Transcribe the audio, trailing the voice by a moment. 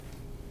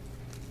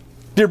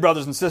Dear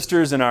brothers and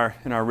sisters in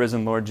our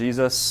risen Lord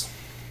Jesus,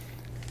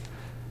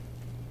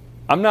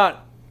 I'm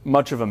not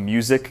much of a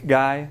music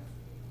guy.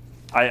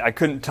 I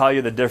couldn't tell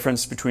you the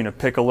difference between a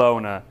piccolo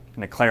and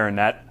a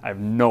clarinet. I have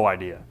no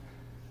idea.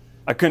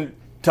 I couldn't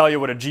tell you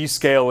what a G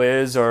scale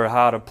is or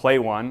how to play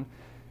one.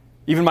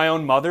 Even my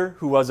own mother,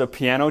 who was a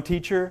piano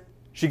teacher,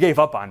 she gave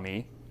up on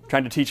me,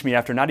 trying to teach me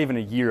after not even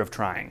a year of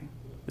trying.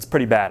 It's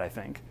pretty bad, I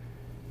think.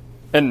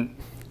 And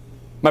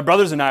my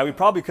brothers and I, we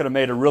probably could have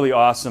made a really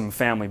awesome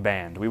family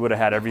band. We would have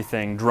had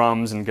everything,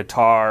 drums and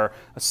guitar,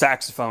 a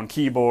saxophone,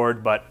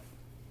 keyboard, but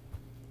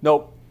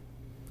nope,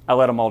 I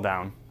let them all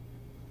down.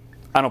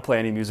 I don't play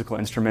any musical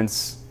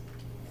instruments.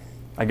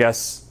 I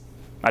guess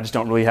I just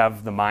don't really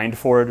have the mind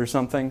for it or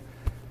something.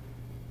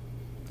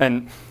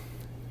 And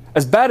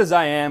as bad as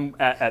I am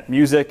at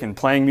music and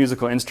playing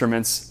musical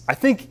instruments, I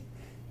think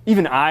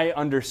even I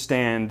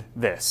understand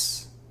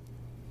this.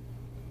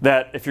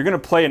 That if you're going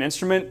to play an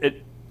instrument,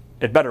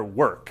 it better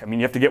work. I mean,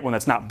 you have to get one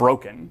that's not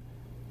broken.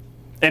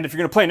 And if you're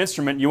going to play an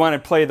instrument, you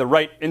want to play the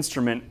right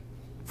instrument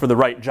for the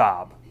right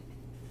job,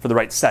 for the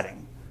right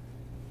setting.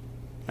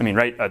 I mean,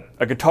 right,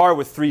 a guitar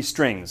with 3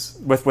 strings,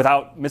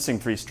 without missing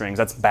 3 strings,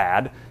 that's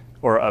bad.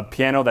 Or a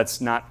piano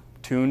that's not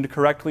tuned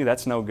correctly,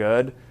 that's no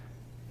good.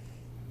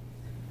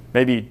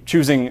 Maybe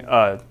choosing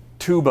a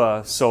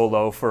tuba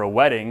solo for a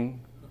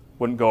wedding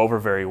wouldn't go over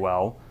very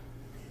well.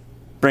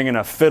 Bringing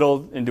a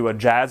fiddle into a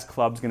jazz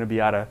club is going to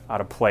be out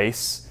of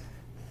place.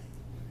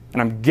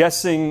 And I'm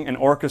guessing an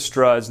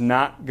orchestra is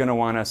not going to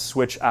want to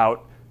switch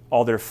out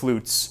all their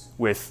flutes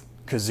with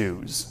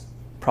kazoos.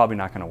 Probably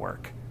not going to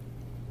work.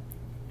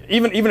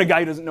 Even a guy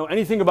who doesn't know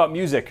anything about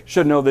music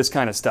should know this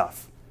kind of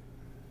stuff.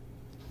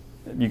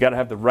 You got to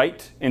have the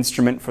right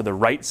instrument for the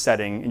right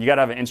setting, and you got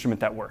to have an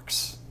instrument that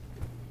works.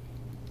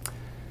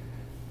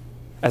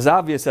 As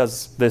obvious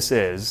as this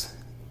is,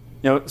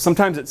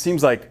 sometimes it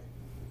seems like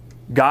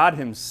God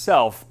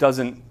himself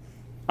doesn't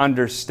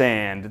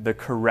understand the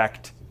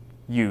correct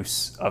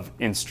use of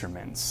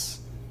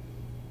instruments.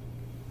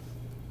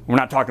 We're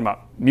not talking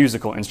about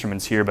musical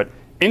instruments here, but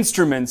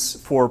instruments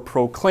for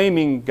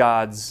proclaiming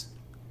God's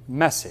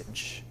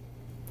message.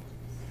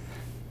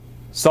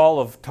 Saul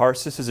of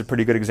Tarsus is a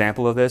pretty good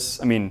example of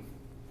this. I mean,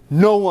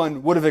 no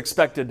one would have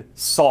expected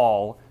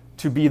Saul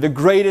to be the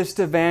greatest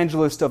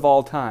evangelist of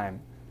all time.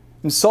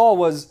 And Saul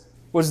was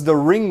the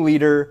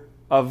ringleader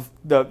of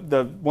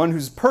the one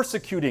who's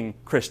persecuting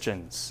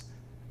Christians.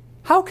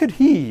 How could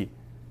he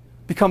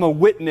become a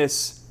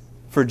witness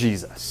for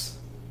Jesus?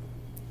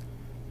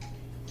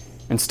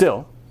 And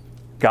still,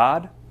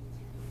 God,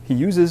 he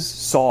uses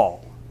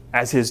Saul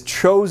as his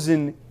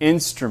chosen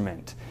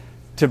instrument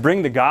to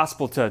bring the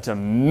gospel to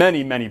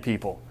many, many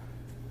people.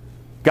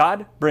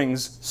 God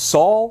brings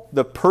Saul,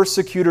 the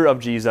persecutor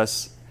of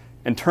Jesus,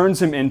 and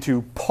turns him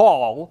into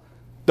Paul,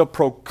 the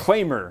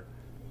proclaimer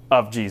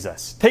of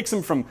Jesus. Takes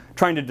him from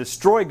trying to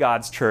destroy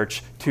God's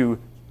church to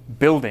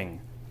building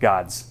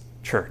God's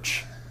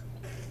church.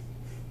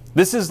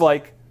 This is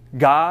like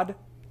God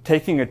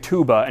taking a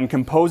tuba and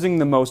composing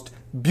the most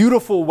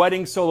beautiful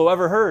wedding solo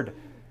ever heard.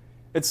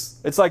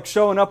 It's like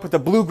showing up with a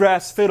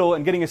bluegrass fiddle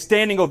and getting a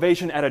standing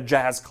ovation at a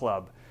jazz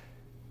club.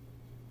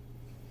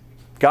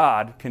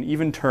 God can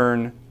even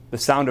turn the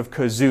sound of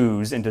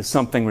kazoos into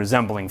something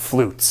resembling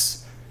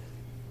flutes.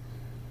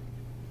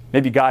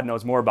 Maybe God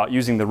knows more about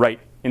using the right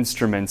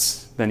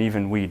instruments than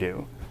even we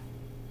do.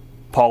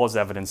 Paul is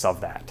evidence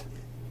of that.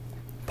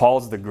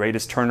 Paul's the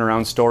greatest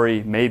turnaround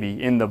story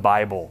maybe in the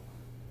Bible.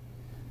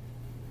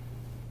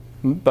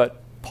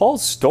 But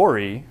Paul's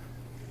story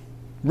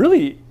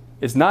really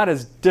is not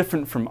as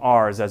different from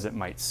ours as it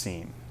might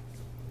seem.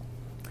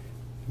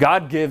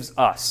 God gives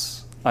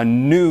us a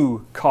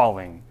new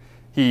calling.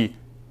 He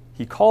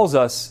calls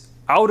us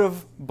out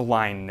of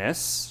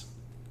blindness.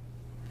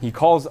 He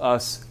calls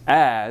us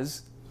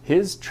as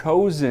his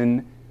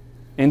chosen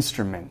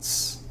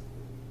instruments.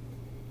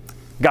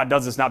 God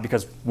does this not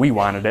because we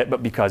wanted it,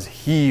 but because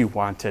he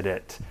wanted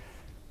it.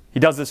 He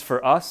does this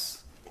for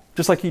us,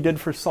 just like he did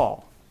for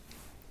Saul.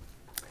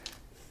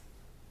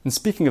 And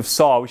speaking of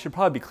Saul, we should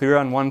probably be clear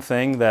on one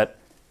thing, that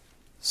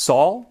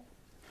Saul,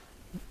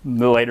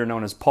 later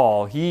known as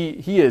Paul,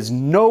 he is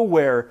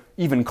nowhere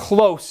even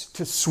close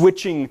to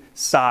switching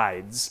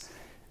sides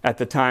at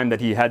the time that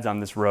he heads on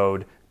this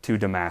road to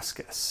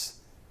Damascus.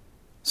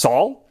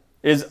 Saul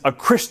is a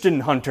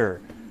Christian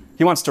hunter.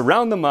 He wants to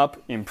round them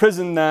up,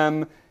 imprison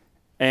them,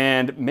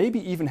 and maybe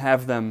even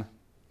have them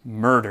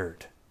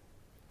murdered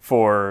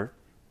for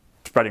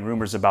spreading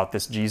rumors about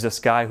this Jesus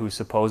guy who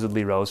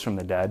supposedly rose from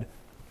the dead.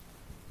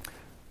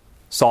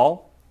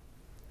 Saul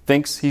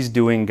thinks he's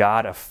doing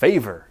God a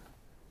favor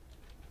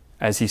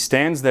as he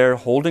stands there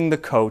holding the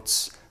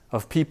coats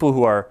of people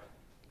who are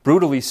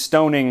brutally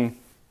stoning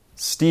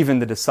Stephen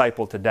the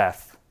disciple to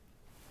death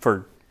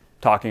for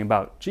talking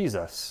about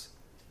Jesus.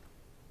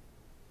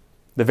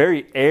 The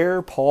very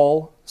air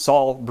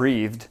Saul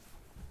breathed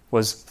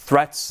was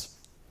threats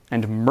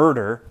and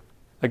murder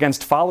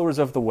against followers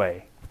of the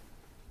way,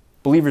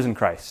 believers in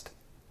Christ.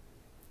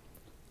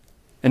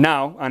 And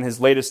now, on his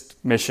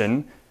latest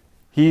mission,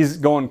 he's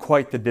going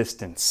quite the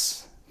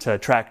distance. to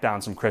track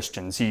down some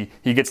Christians. He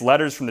gets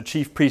letters from the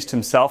chief priest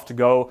himself to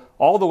go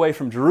all the way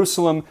from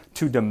Jerusalem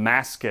to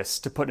Damascus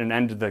to put an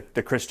end to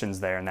the Christians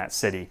there in that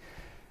city.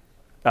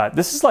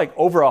 This is like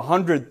over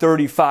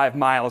 135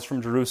 miles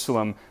from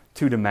Jerusalem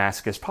to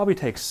Damascus. Probably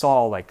takes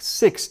Saul like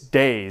 6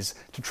 days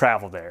to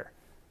travel there.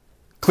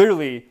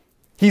 Clearly,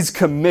 he's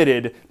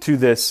committed to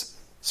this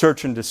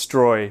search and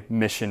destroy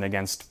mission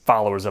against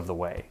followers of the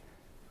way.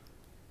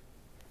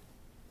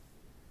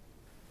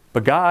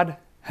 But God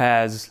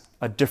has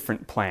a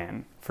different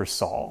plan for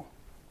Saul.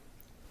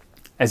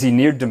 As he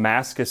neared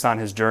Damascus on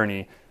his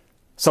journey,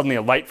 suddenly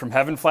a light from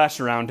heaven flashed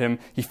around him.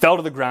 He fell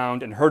to the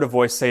ground and heard a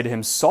voice say to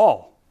him,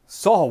 "Saul,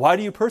 Saul, why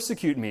do you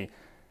persecute me?"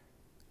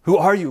 "Who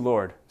are you,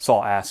 Lord?"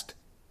 Saul asked.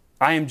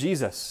 "I am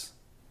Jesus,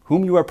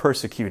 whom you are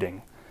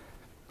persecuting."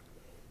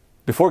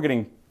 Before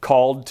getting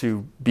called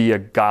to be a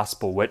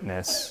gospel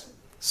witness,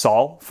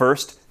 Saul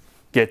first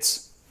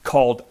gets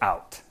called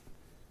out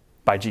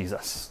by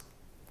Jesus.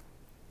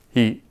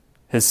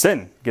 His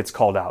sin gets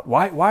called out.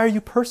 Why are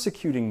you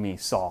persecuting me,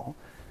 Saul?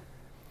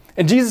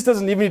 And Jesus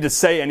doesn't even need to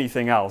say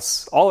anything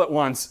else. All at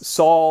once,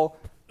 Saul,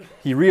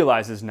 he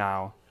realizes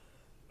now,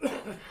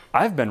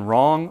 I've been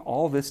wrong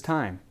all this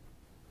time.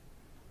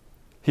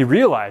 He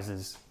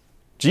realizes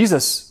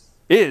Jesus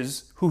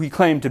is who he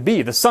claimed to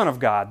be, the Son of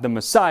God, the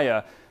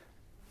Messiah.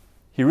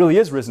 He really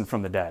is risen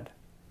from the dead.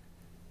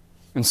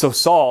 And so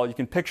Saul, you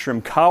can picture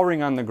him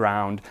cowering on the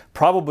ground,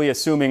 probably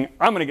assuming,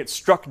 I'm going to get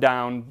struck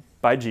down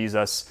by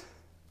Jesus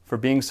for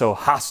being so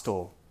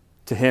hostile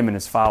to him and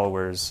his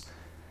followers.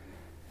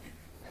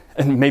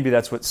 And maybe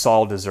that's what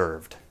Saul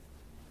deserved.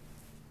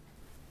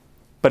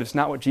 But it's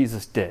not what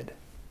Jesus did.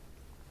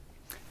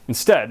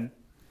 Instead,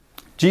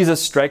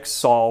 Jesus strikes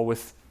Saul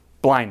with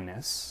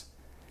blindness,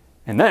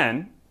 and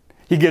then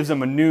he gives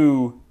him a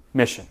new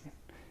mission.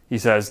 He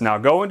says, now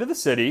go into the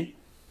city,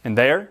 and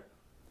there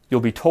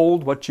you'll be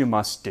told what you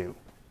must do.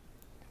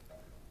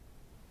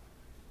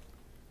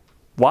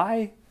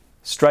 Why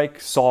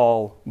strike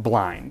Saul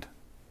blind?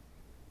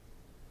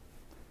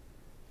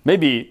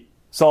 Maybe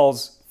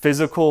Saul's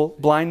physical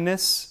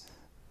blindness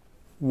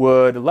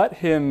would let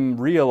him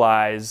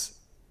realize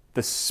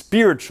the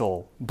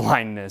spiritual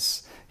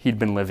blindness he'd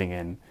been living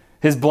in.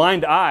 His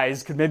blind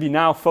eyes could maybe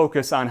now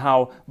focus on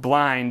how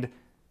blind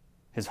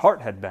his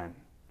heart had been.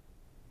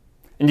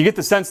 And you get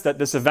the sense that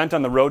this event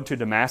on the road to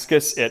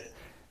Damascus, it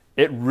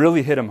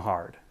really hit him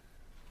hard.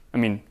 I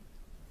mean,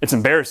 it's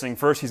embarrassing.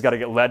 First, he's got to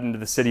get led into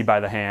the city by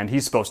the hand.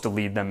 He's supposed to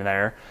lead them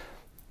there.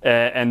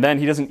 And then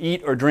he doesn't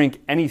eat or drink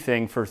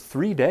anything for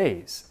 3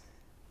 days.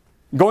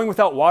 Going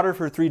without water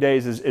for 3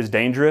 days is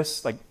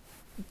dangerous. Like,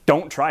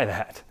 don't try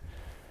that.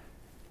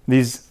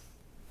 These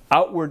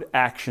outward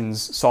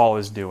actions Saul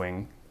is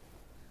doing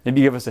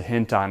maybe give us a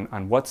hint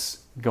on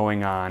what's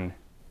going on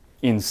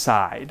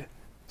inside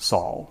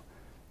Saul.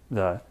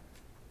 The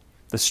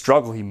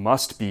struggle he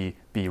must be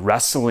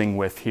wrestling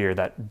with here,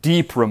 that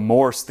deep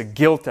remorse, the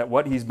guilt at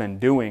what he's been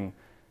doing.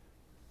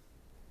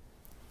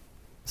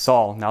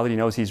 Saul, now that he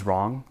knows he's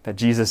wrong, that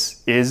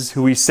Jesus is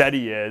who he said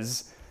he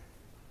is,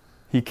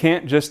 he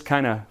can't just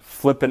kind of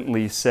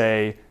flippantly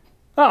say,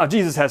 oh,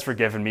 Jesus has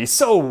forgiven me,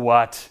 so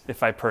what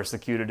if I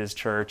persecuted his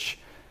church?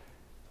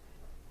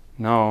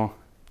 No,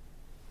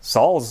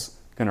 Saul's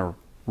going to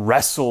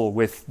wrestle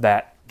with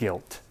that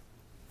guilt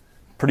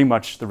pretty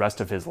much the rest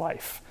of his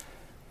life.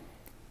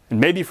 And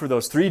maybe for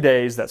those 3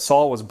 days that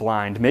Saul was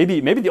blind, maybe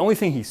the only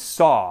thing he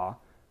saw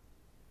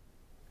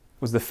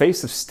was the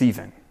face of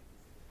Stephen.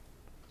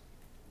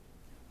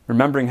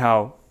 Remembering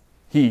how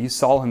he,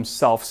 Saul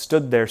himself,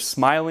 stood there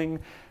smiling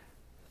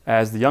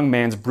as the young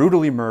man's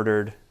brutally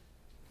murdered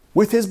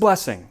with his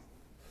blessing.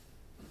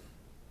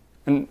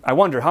 And I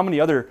wonder how many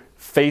other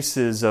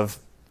faces of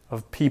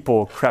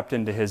people crept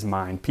into his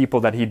mind, people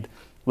that he'd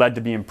led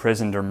to be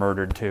imprisoned or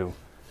murdered too.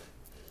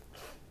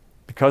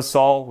 Because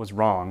Saul was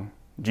wrong,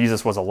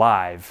 Jesus was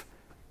alive,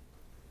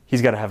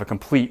 he's got to have a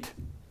complete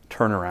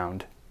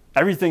turnaround.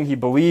 Everything he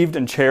believed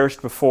and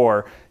cherished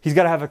before, he's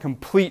got to have a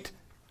complete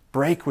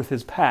break with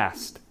his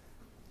past.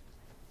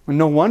 Well,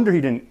 no wonder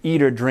he didn't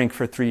eat or drink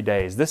for 3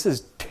 days. This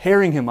is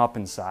tearing him up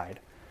inside.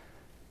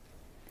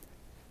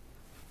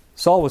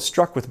 Saul was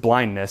struck with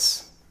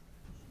blindness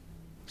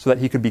so that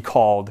he could be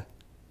called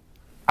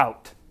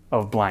out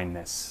of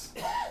blindness.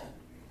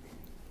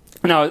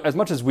 Now, as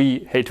much as we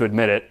hate to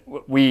admit it,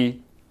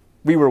 we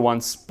were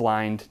once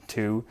blind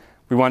too.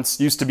 We once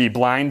used to be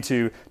blind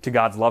to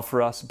God's love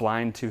for us,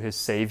 blind to his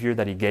Savior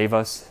that he gave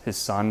us, his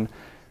Son.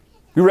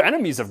 We were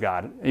enemies of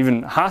God,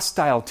 even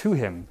hostile to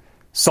him.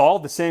 Saul,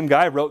 the same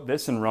guy, wrote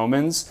this in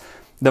Romans.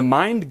 The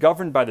mind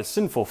governed by the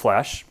sinful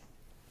flesh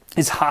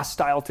is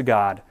hostile to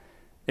God.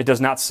 It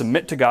does not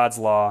submit to God's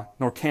law,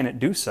 nor can it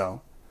do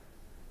so.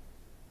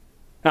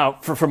 Now,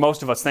 for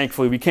most of us,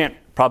 thankfully, we can't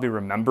probably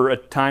remember a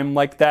time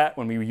like that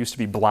when we used to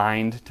be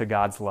blind to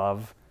God's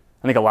love.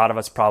 I think a lot of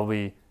us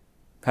probably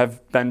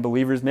have been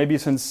believers maybe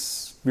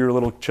since we were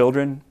little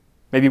children.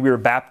 Maybe we were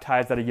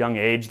baptized at a young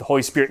age. The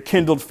Holy Spirit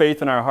kindled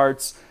faith in our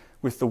hearts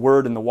with the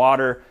Word and the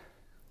water.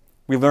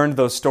 We learned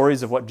those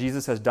stories of what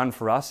Jesus has done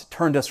for us,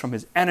 turned us from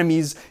his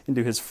enemies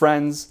into his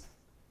friends.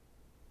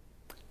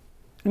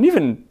 And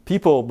even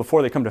people,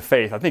 before they come to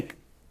faith, I think it'd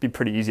be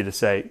pretty easy to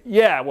say,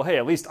 yeah, well, hey,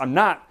 at least I'm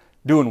not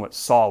doing what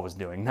Saul was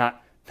doing,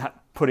 not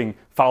putting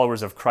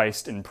followers of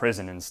Christ in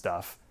prison and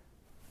stuff.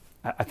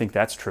 I think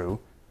that's true.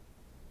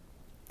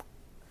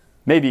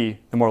 Maybe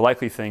the more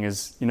likely thing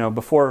is,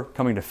 before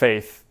coming to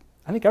faith,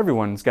 I think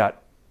everyone's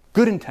got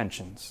good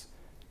intentions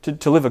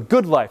to live a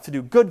good life, to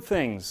do good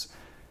things,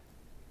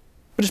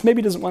 but just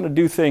maybe doesn't want to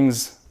do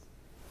things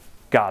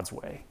God's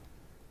way.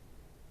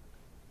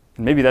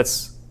 And maybe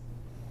that's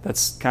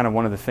kind of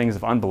one of the things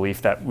of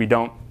unbelief, that we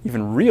don't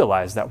even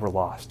realize that we're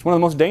lost. One of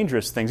the most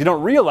dangerous things. You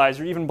don't realize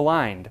you're even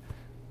blind.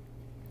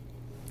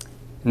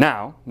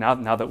 Now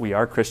that we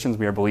are Christians,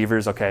 we are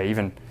believers, okay,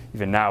 even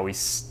now we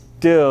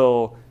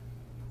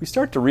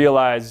start to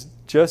realize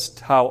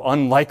just how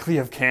unlikely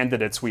of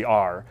candidates we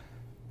are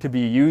to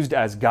be used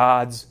as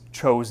God's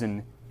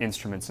chosen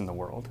instruments in the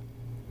world.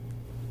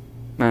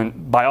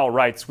 And by all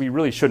rights, we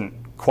really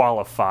shouldn't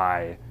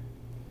qualify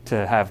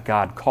to have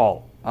God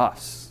call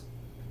us.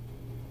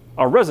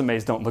 Our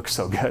resumes don't look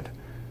so good.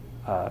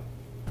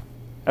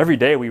 Every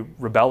day we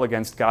rebel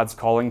against God's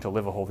calling to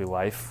live a holy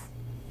life.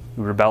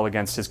 We rebel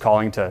against his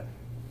calling to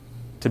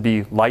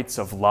be lights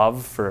of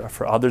love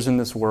for others in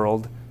this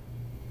world.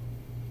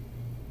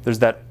 There's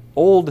that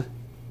old,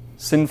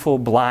 sinful,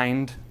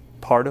 blind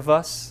part of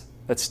us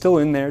that's still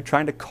in there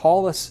trying to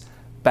call us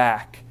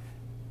back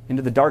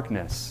into the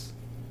darkness.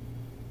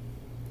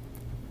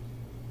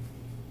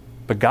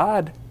 But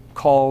God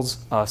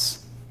calls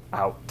us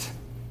out.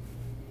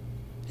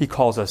 He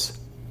calls us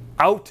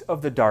out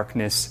of the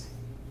darkness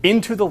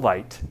into the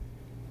light.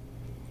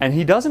 And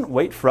he doesn't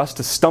wait for us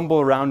to stumble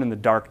around in the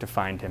dark to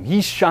find him.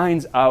 He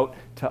shines out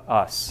to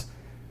us.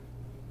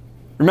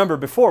 Remember,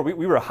 before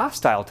we were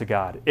hostile to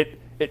God.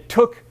 It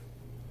took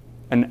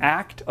an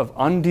act of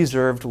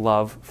undeserved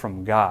love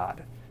from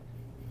God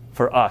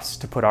for us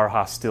to put our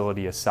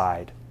hostility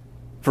aside,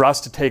 for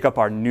us to take up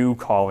our new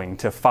calling,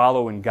 to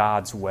follow in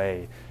God's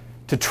way,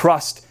 to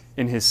trust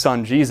in his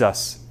Son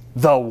Jesus,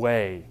 the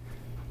way.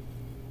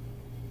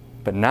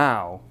 But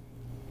now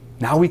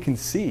we can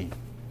see.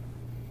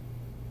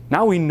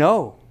 Now we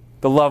know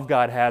the love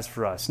God has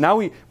for us. Now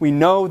we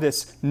know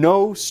this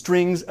no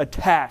strings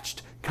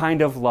attached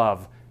kind of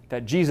love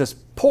that Jesus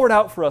poured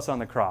out for us on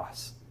the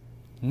cross.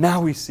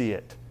 Now we see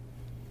it.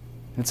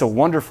 It's a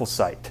wonderful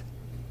sight.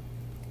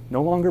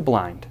 No longer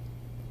blind.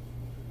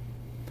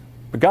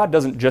 But God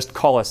doesn't just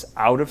call us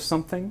out of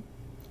something.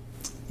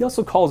 He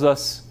also calls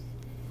us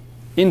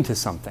into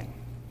something.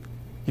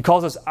 He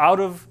calls us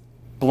out of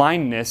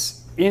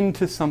blindness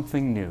into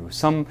something new.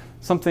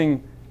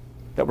 Something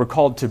that we're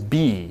called to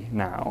be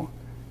now.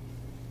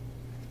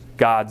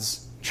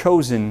 God's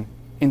chosen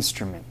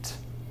instrument.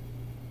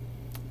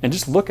 And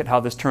just look at how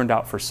this turned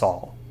out for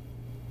Saul.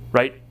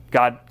 Right?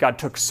 God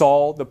took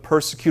Saul, the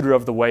persecutor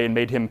of the way, and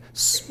made him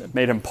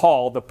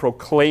Paul, the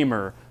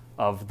proclaimer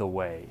of the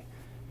way.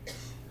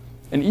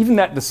 And even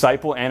that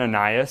disciple,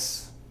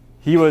 Ananias,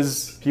 he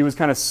was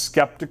kind of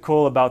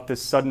skeptical about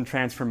this sudden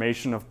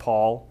transformation of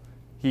Paul.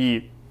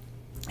 He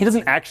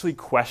doesn't actually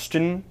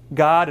question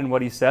God and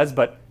what he says,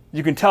 but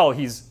you can tell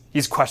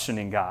he's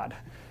questioning God.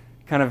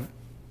 Kind of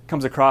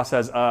comes across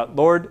as,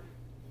 Lord,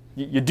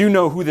 you do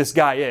know who this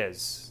guy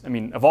is. I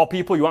mean, of all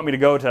people, you want me to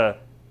go to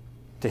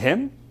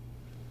him?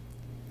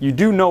 You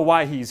do know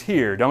why he's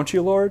here, don't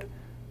you, Lord?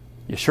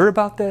 You sure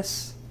about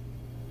this?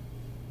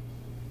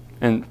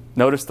 And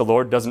notice the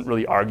Lord doesn't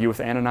really argue with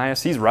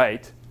Ananias. He's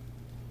right.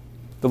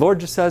 The Lord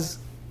just says,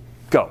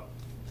 go.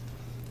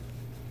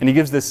 And he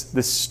gives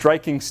this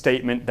striking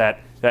statement that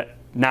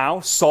now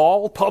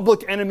Saul,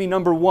 public enemy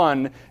number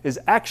one, is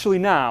actually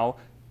now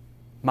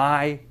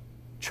my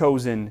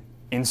chosen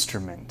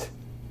instrument.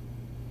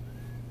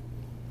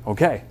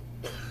 Okay.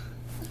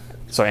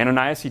 So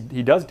Ananias,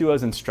 he does do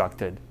as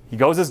instructed. He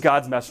goes as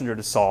God's messenger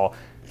to Saul.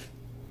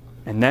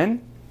 And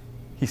then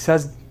he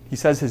says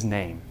his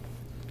name.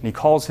 And he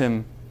calls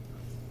him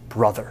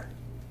brother.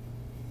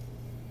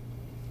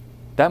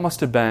 That must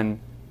have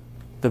been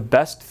the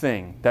best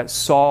thing that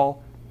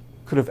Saul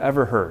could have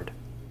ever heard.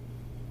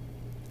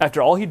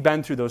 After all he'd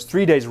been through those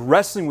 3 days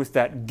wrestling with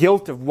that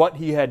guilt of what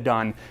he had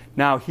done,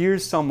 now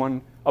here's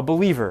someone, a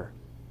believer,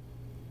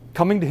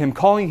 coming to him,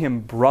 calling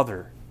him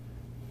brother.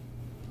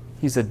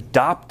 He's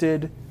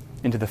adopted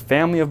into the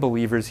family of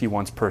believers he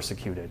once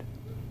persecuted.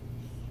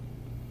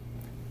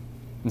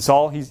 And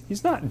Saul,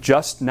 he's not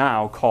just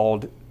now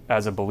called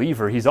as a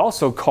believer, he's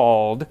also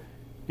called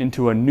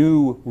into a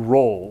new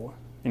role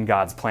in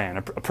God's plan,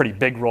 a pretty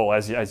big role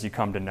as you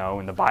come to know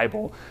in the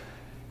Bible.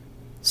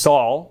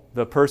 Saul,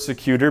 the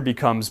persecutor,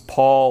 becomes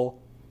Paul,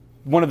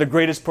 one of the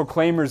greatest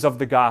proclaimers of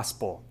the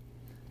gospel.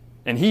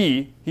 And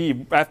he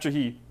after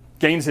he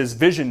gains his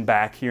vision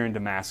back here in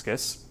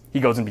Damascus, he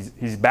goes and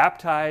he's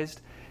baptized.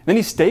 Then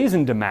he stays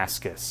in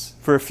Damascus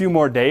for a few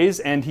more days,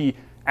 and he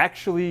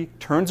actually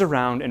turns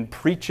around and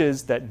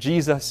preaches that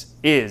Jesus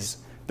is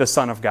the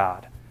Son of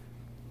God.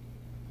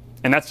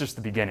 And that's just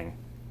the beginning.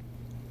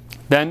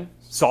 Then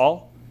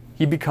Saul,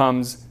 he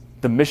becomes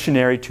the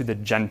missionary to the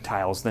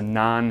Gentiles, the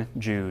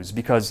non-Jews,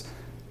 because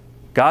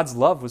God's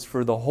love was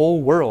for the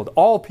whole world,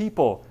 all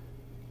people.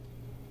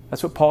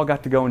 That's what Paul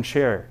got to go and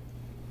share.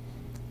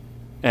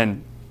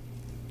 And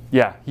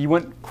yeah, he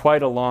went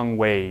quite a long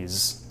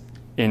ways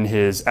in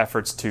his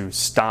efforts to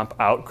stomp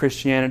out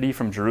Christianity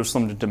from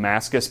Jerusalem to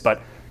Damascus,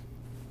 but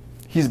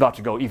he's about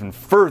to go even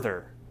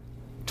further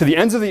to the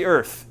ends of the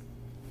earth,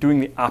 doing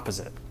the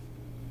opposite.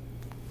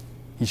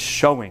 He's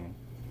showing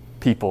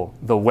people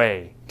the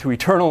way to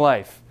eternal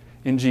life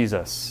in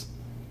Jesus.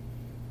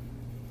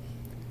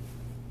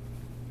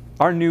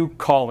 Our new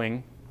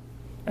calling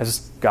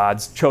as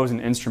God's chosen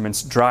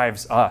instruments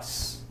drives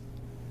us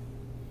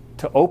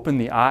to open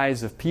the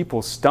eyes of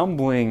people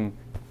stumbling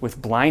with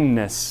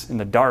blindness in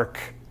the dark.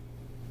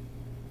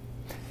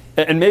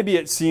 And maybe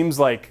it seems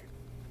like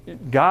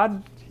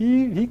God,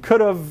 he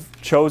could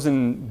have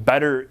chosen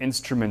better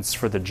instruments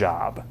for the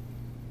job.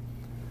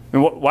 I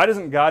mean, why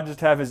doesn't God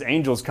just have his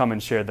angels come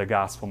and share the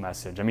gospel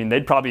message? I mean,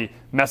 they'd probably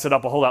mess it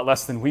up a whole lot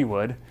less than we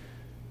would.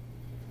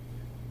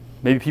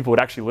 Maybe people would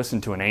actually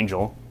listen to an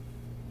angel.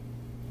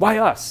 Why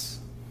us?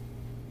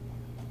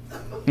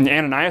 And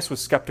Ananias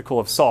was skeptical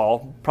of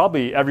Saul.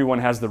 Probably everyone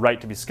has the right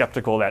to be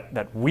skeptical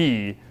that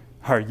we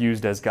are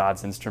used as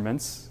God's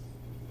instruments.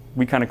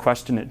 We kind of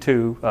question it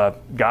too.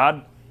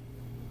 God,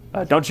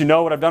 don't you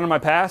know what I've done in my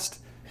past?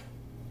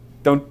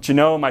 Don't you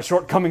know my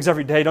shortcomings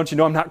every day? Don't you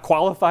know I'm not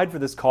qualified for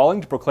this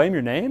calling to proclaim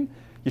your name?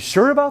 You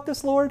sure about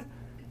this, Lord?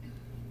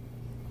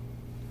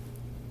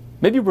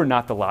 Maybe we're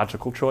not the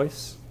logical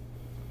choice.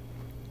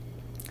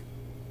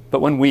 But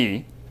when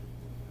we,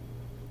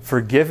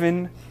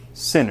 forgiven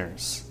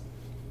sinners,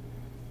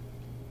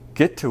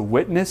 get to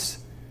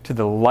witness to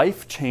the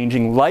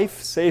life-changing,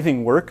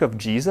 life-saving work of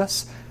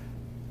Jesus,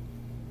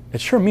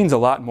 it sure means a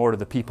lot more to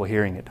the people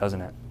hearing it,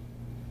 doesn't it?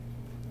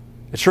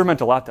 It sure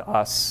meant a lot to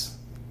us.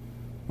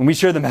 When we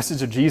share the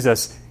message of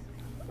Jesus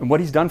and what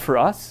he's done for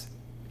us,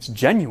 it's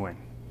genuine.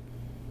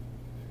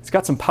 It's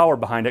got some power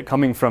behind it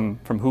coming from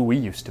who we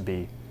used to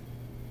be.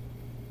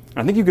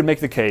 I think you could make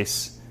the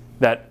case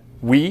that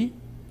we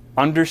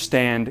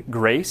understand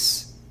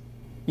grace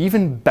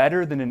even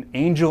better than an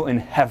angel in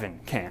heaven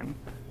can.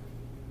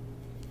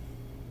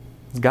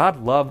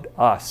 God loved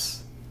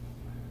us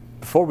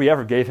before we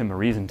ever gave him a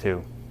reason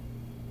to.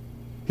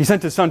 He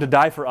sent his son to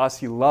die for us.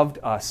 He loved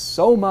us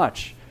so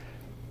much.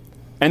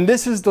 And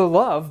this is the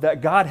love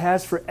that God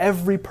has for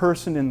every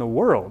person in the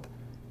world.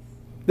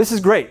 This is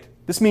great.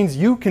 This means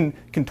you can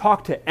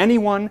talk to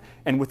anyone,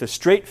 and with a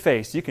straight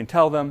face, you can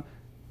tell them,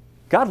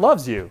 God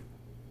loves you.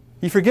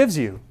 He forgives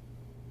you.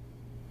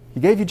 He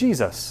gave you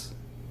Jesus.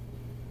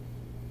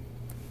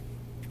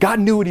 God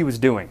knew what he was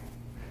doing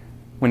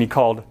when he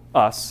called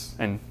us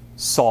and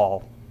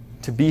Saul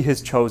to be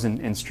his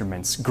chosen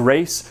instruments.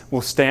 Grace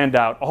will stand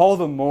out all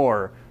the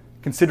more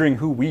considering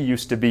who we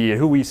used to be and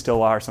who we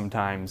still are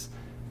sometimes.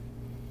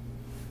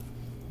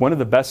 One of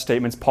the best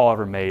statements Paul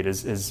ever made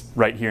is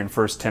right here in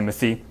 1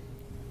 Timothy.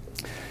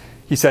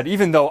 He said,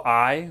 even though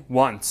I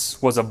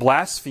once was a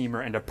blasphemer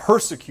and a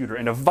persecutor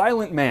and a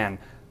violent man,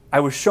 I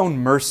was shown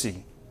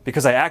mercy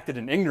because I acted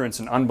in ignorance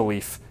and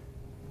unbelief.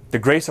 The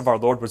grace of our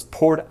Lord was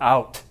poured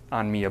out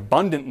on me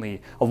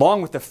abundantly,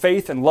 along with the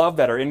faith and love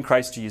that are in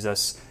Christ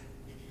Jesus.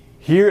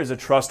 Here is a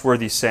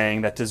trustworthy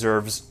saying that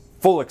deserves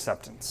full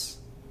acceptance.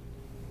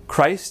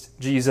 Christ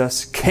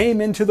Jesus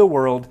came into the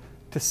world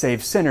to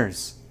save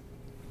sinners,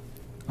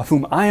 of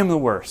whom I am the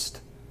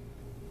worst.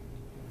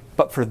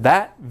 But for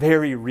that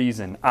very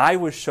reason, I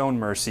was shown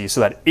mercy, so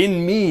that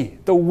in me,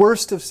 the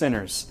worst of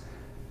sinners,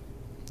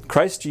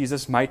 Christ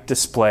Jesus might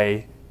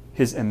display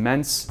his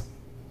immense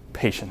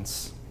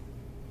patience.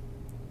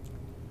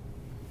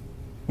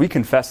 We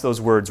confess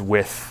those words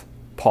with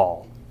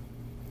Paul.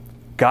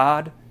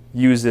 God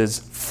uses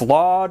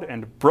flawed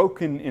and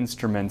broken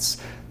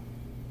instruments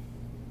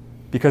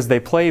because they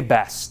play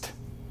best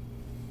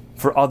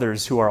for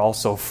others who are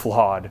also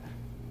flawed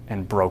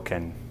and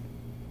broken.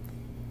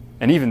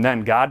 And even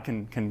then, God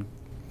can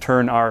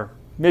turn our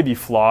maybe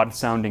flawed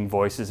sounding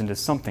voices into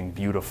something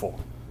beautiful.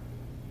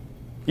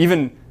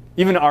 Even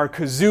our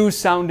kazoo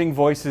sounding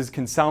voices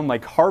can sound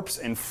like harps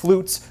and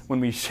flutes when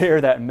we share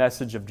that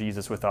message of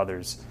Jesus with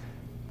others.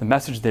 The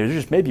message they're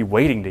just maybe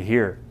waiting to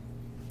hear,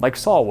 like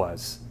Saul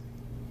was.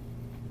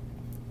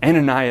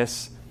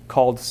 Ananias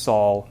called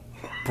Saul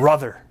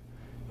brother,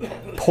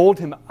 pulled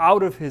him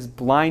out of his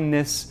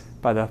blindness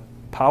by the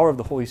power of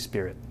the Holy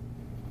Spirit.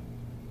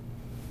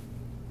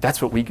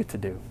 That's what we get to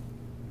do.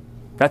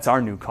 That's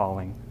our new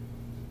calling.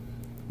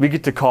 We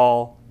get to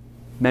call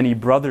many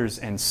brothers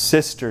and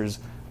sisters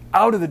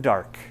out of the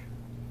dark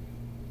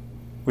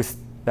with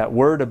that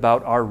word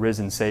about our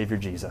risen Savior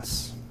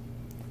Jesus.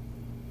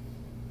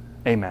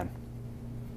 Amen.